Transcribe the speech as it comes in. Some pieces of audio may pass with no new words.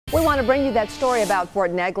We want to bring you that story about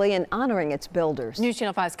Fort Negley and honoring its builders. News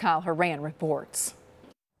Channel 5's Kyle Horan reports.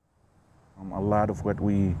 A lot of what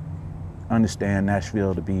we understand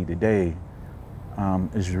Nashville to be today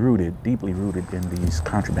is deeply rooted in these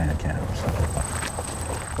contraband camps.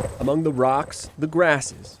 Among the rocks, the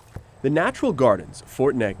grasses, the natural gardens of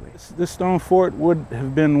Fort Negley. This stone fort would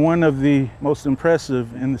have been one of the most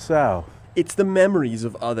impressive in the South. It's the memories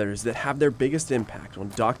of others that have their biggest impact on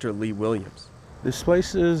Dr. Lee Williams. This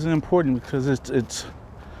place is important because it's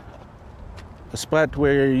a spot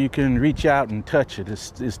where you can reach out and touch it.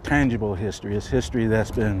 It's tangible history. It's history that's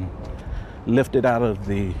been lifted out of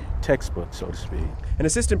the textbook, so to speak. An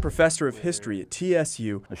assistant professor of history at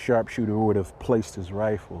TSU. A sharpshooter would have placed his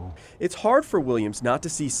rifle. It's hard for Williams not to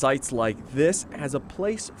see sites like this as a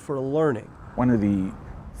place for learning. One of the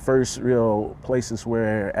first real places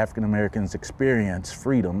where African Americans experience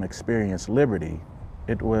freedom, experience liberty,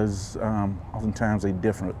 it was oftentimes a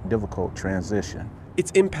difficult transition. Its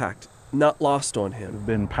impact not lost on him. There have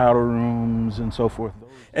been powder rooms and so forth.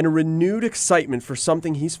 And a renewed excitement for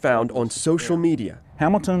something he's found on social media.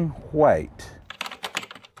 Hamilton White.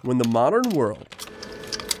 When the modern world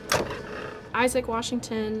Isaac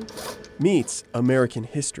Washington meets American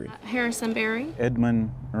history. Harrison Berry,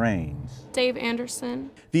 Edmund Raines, Dave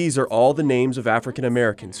Anderson. These are all the names of African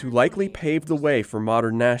Americans who likely paved the way for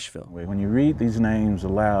modern Nashville. When you read these names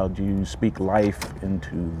aloud, you speak life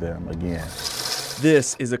into them again.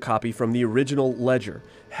 This is a copy from the original ledger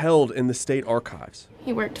held in the state archives.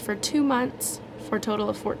 He worked for 2 months for a total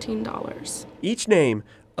of $14. Each name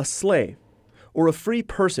a slave or a free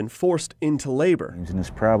person forced into labor. And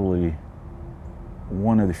it's probably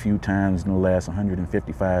one of the few times in the last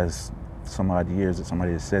 155 some odd years that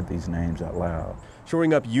somebody has said these names out loud.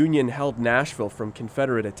 Shoring up Union-held Nashville from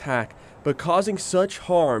Confederate attack, but causing such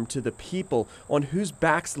harm to the people on whose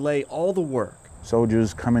backs lay all the work.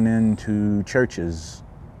 Soldiers coming into churches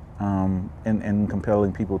and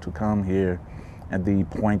compelling people to come here at the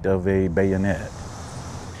point of a bayonet.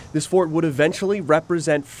 This fort would eventually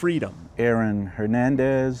represent freedom. Aaron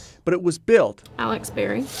Hernandez. But it was built Alex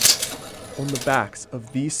Berry. On the backs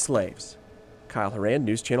of these slaves. Kyle Horan,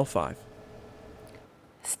 News Channel 5.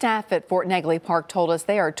 Staff at Fort Negley Park told us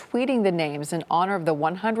they are tweeting the names in honor of the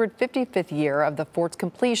 155th year of the fort's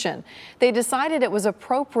completion. They decided it was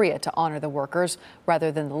appropriate to honor the workers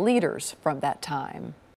rather than the leaders from that time.